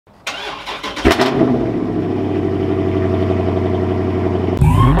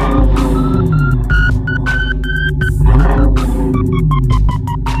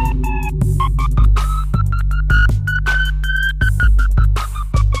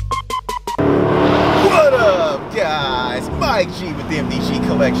With the MDG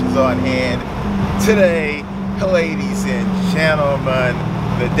collections on hand today, ladies and gentlemen.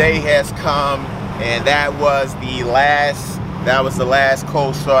 The day has come, and that was the last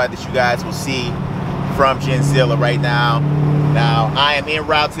cold start that you guys will see from Genzilla right now. Now I am en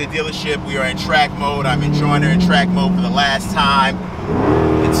route to the dealership. We are in track mode. I'm enjoying her in track mode for the last time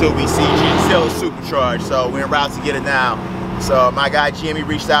until we see Genzilla supercharged. So we're en route to get it now. So my guy Jimmy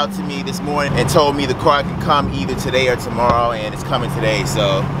reached out to me this morning and told me the car can come either today or tomorrow, and it's coming today.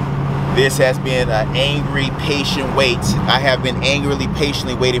 So this has been an angry, patient wait. I have been angrily,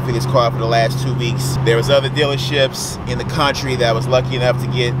 patiently waiting for this car for the last 2 weeks. There was other dealerships in the country that was lucky enough to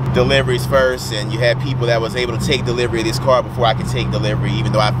get deliveries first, and you had people that was able to take delivery of this car before I could take delivery,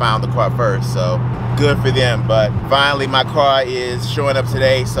 even though I found the car first. So good for them. But finally my car is showing up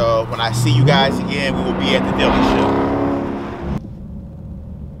today, so when I see you guys again, we will be at the dealership.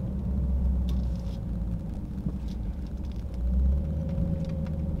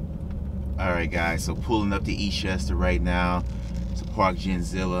 Alright guys, so pulling up to EASTCHESTER right now to park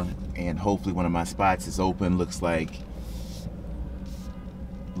Genzilla, and hopefully one of my spots is open. Looks like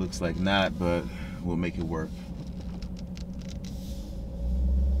not, but we'll make it work.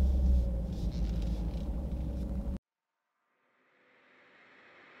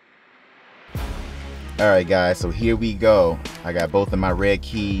 Alright guys, so here we go. I got both of my red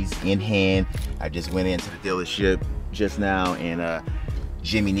keys in hand. I just went into the dealership just now, and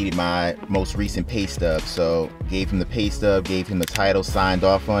Jimmy needed my most recent pay stub, so gave him the pay stub, gave him the title, signed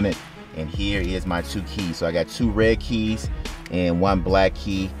off on it, and here is my 2 keys. So I got 2 red keys and 1 black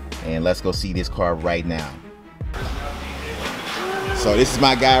key, and let's go see this car right now. So this is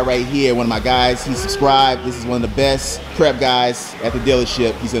my guy right here, one of my guys. He's subscribed. This is one of the best prep guys at the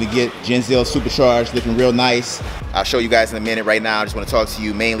dealership. He's gonna get Genzilla supercharged, looking real nice. I'll show you guys in a minute. Right now I just want to talk to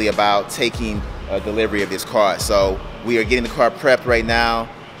you mainly about taking delivery of this car. So we are getting the car prepped right now.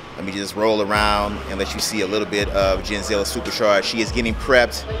 Let me just roll around and let you see a little bit of Genzilla supercharged. She is getting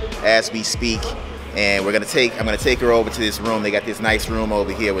prepped as we speak, and I'm gonna take her over to this room. They got this nice room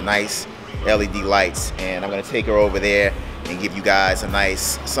over here with nice LED lights, and I'm gonna take her over there and give you guys a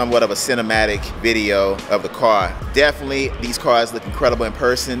nice, somewhat of a cinematic video of the car. Definitely, these cars look incredible in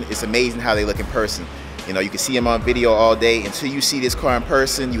person. It's amazing how they look in person. You know, you can see them on video all day. Until you see this car in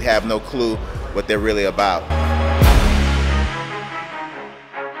person, you have no clue what they're really about.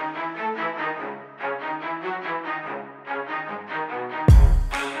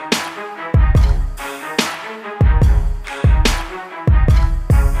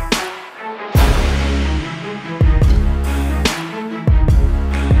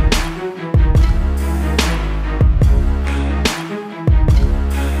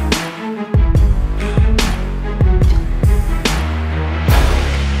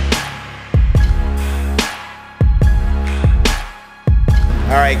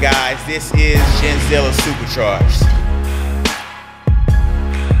 Alright guys, this is Genzilla supercharged.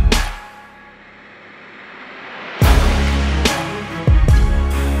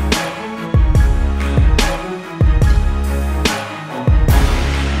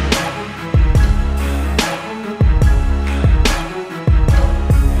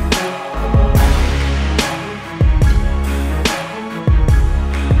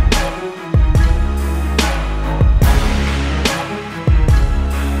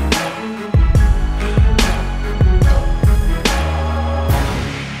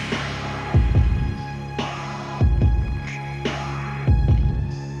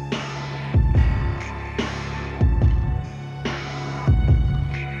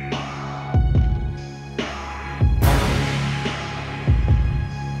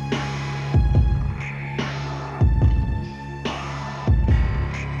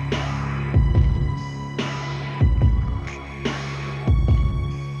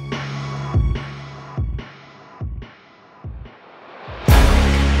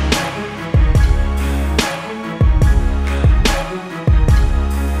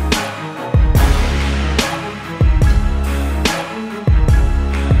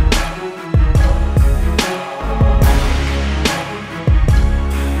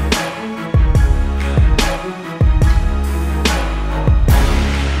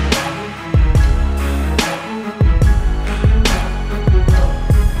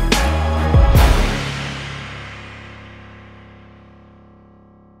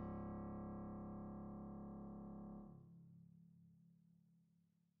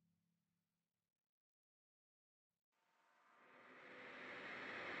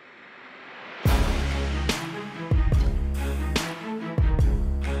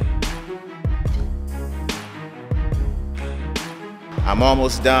 I'm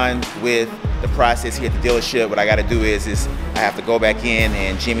almost done with the process here at the dealership. What I got to do is I have to go back in,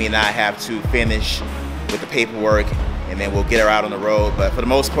 and Jimmy and I have to finish with the paperwork, and then we'll get her out on the road. But for the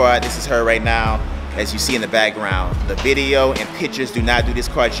most part, this is her right now, as you see in the background. The video and pictures do not do this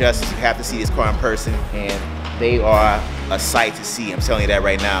car justice. You have to see this car in person, and they are a sight to see. I'm telling you that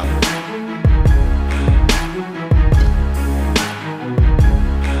right now.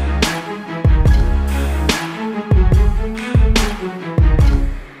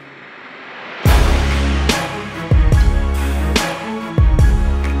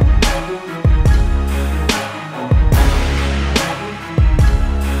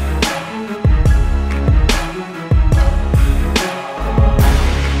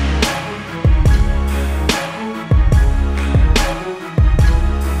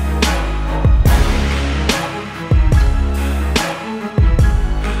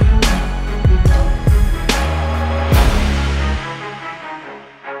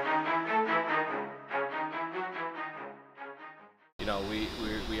 You know,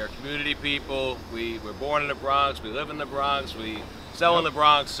 we are community people. We're born in the Bronx. We live in the Bronx. We sell in the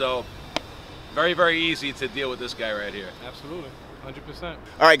Bronx. So very, very easy to deal with this guy right here. Absolutely, 100%.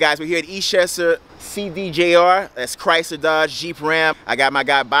 All right, guys, we're here at EASTCHESTER CDJR. That's Chrysler, Dodge, Jeep, Ram. I got my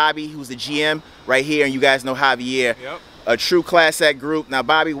guy Bobby, who's the GM right here, and you guys know Javier. Yep. A true class act group. Now,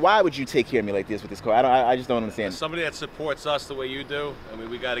 Bobby, why would you take care of me like this with this car? I just don't understand. As somebody that supports us the way you do, I mean,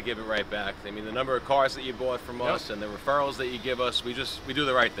 we got to give it right back. I mean, the number of cars that you bought from us and the referrals that you give us, we do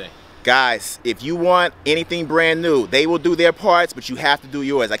the right thing. Guys, if you want anything brand new, they will do their parts, but you have to do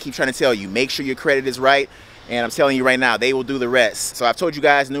yours. I keep trying to tell you, make sure your credit is right. And I'm telling you right now, they will do the rest. So I've told you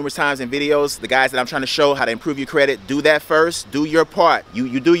guys numerous times in videos, the guys that I'm trying to show how to improve your credit, do that first. Do your part.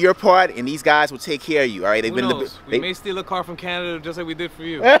 You do your part, and these guys will take care of you. All right? Who knows? We may steal a car from Canada just like we did for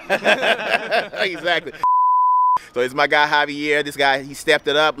you. Exactly. So it's my guy Javier. This guy, he stepped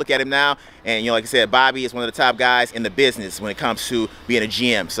it up. Look at him now. And you know, like I said, Bobby is one of the top guys in the business when it comes to being a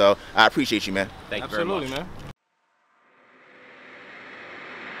GM. So I appreciate you, man. Thank you very much. Absolutely, man.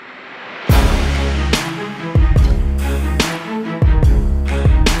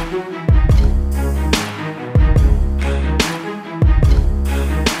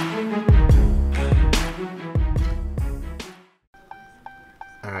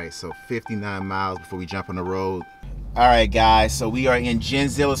 Alright, so 59 miles before we jump on the road. Alright guys, so we are in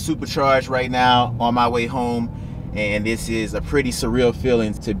Genzilla Supercharged right now on my way home, and this is a pretty surreal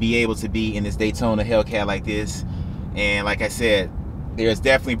feeling to be able to be in this Daytona Hellcat like this. And like I said, there's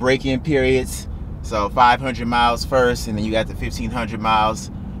definitely break-in periods. So 500 miles first, and then you got the 1500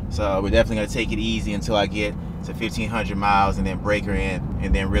 miles. So we're definitely going to take it easy until I get to 1500 miles and then break her in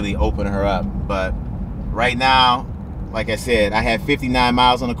and then really open her up. But right now, like I said, I had 59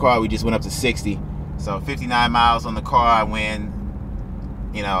 miles on the car. We just went up to 60. So 59 miles on the car when,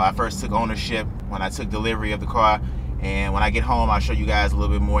 you know, I first took ownership, when I took delivery of the car. And when I get home, I'll show you guys a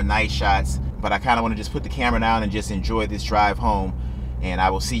little bit more night shots. But I kind of want to just put the camera down and just enjoy this drive home. And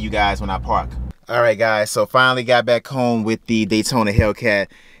I will see you guys when I park. All right, guys. So finally got back home with the Daytona Hellcat.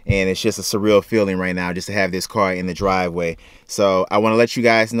 And it's just a surreal feeling right now just to have this car in the driveway. So I want to let you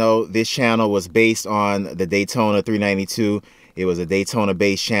guys know this channel was based on the Daytona 392. It was a Daytona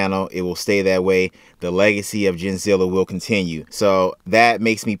based channel. It will stay that way. The legacy of Genzilla will continue. So that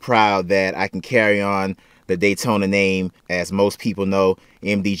makes me proud that I can carry on the Daytona name, as most people know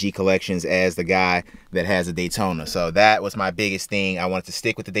MDG Collections as the guy that has a Daytona. So that was my biggest thing. I wanted to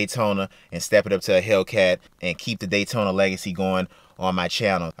stick with the Daytona and step it up to a Hellcat and keep the Daytona legacy going on my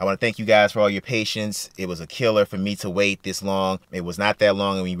channel. I want to thank you guys for all your patience. It was a killer for me to wait this long. It was not that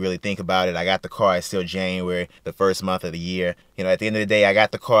long when you really think about it. I got the car, it's still January, the first month of the year. You know, at the end of the day, I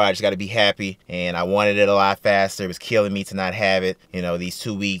got the car, I just got to be happy, and I wanted it a lot faster. It was killing me to not have it. You know, these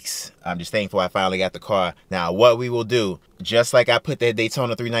 2 weeks, I'm just thankful I finally got the car. Now, what we will do, just like I put that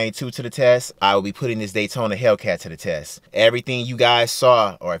Daytona 392 to the test, I will be putting this Daytona Hellcat to the test. Everything you guys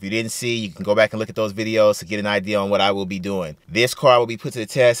saw, or if you didn't see, you can go back and look at those videos to get an idea on what I will be doing. This car will be put to the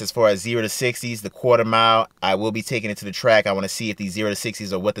test as far as 0 to 60s, the quarter mile. I will be taking it to the track. I want to see if these 0 to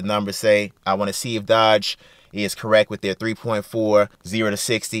 60s are what the numbers say. I want to see if Dodge is correct with their 3.4 0 to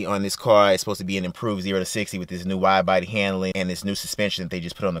 60 on this car. It's supposed to be an improved 0 to 60 with this new wide body handling and this new suspension that they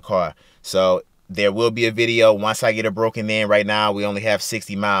just put on the car. So there will be a video once I get it broken in. Right now we only have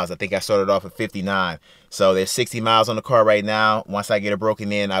 60 miles. I think I started off at 59. So there's 60 miles on the car right now. Once I get it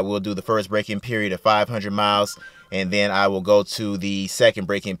broken in, I will do the first break-in period of 500 miles. and then I will go to the second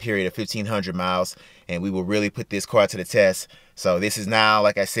break-in period of 1,500 miles, and we will really put this car to the test. So this is now,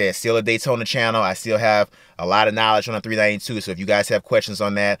 like I said, still a Daytona channel. I still have a lot of knowledge on the 392, so if you guys have questions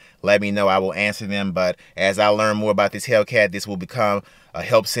on that, let me know. I will answer them. But as I learn more about this Hellcat, this will become a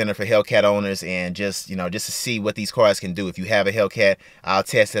help center for Hellcat owners, and just, you know, just to see what these cars can do. If you have a Hellcat, I'll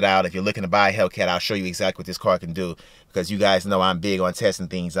test it out. If you're looking to buy a Hellcat, I'll show you exactly what this car can do, because you guys know I'm big on testing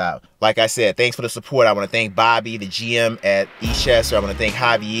things out. Like I said, thanks for the support. I want to thank Bobby, the GM at EASTCHESTER. I want to thank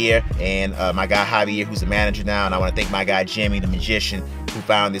Javier, and my guy Javier, who's the manager now, and I want to thank my guy Jimmy, the magician, who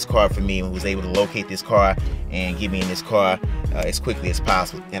found this car for me and was able to locate this car and get me in this car as quickly as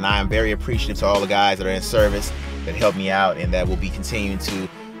possible. And I am very appreciative to all the guys that are in service, that help me out, and that will be continuing to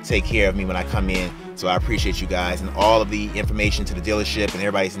take care of me when I come in. So I appreciate you guys, and all of the information to the dealership and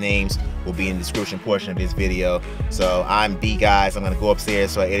everybody's names will be in the description portion of this video. So I'm B, guys. I'm gonna go upstairs,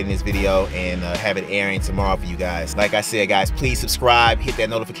 so I edit this video and have it airing tomorrow for you guys. Like I said, guys, please subscribe, hit that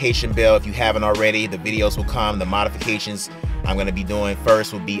notification bell if you haven't already. The videos will come. The modifications I'm gonna be doing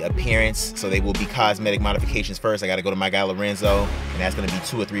first will be appearance, so they will be cosmetic modifications first. I gotta go to my guy Lorenzo, and that's gonna be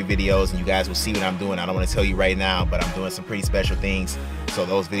 2 or 3 videos, and you guys will see what I'm doing. I don't want to tell you right now, but I'm doing some pretty special things, so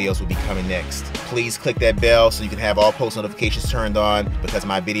those videos will be coming next. Please click that bell so you can have all post notifications turned on, because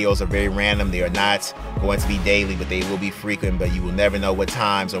my videos are very random. They are not going to be daily, but they will be frequent, but you will never know what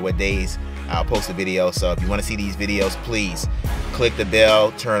times or what days I'll post a video. So if you want to see these videos, please click the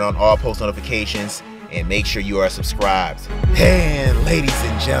bell, turn on all post notifications, and make sure you are subscribed. And ladies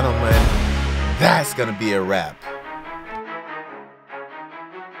and gentlemen, that's gonna be a wrap.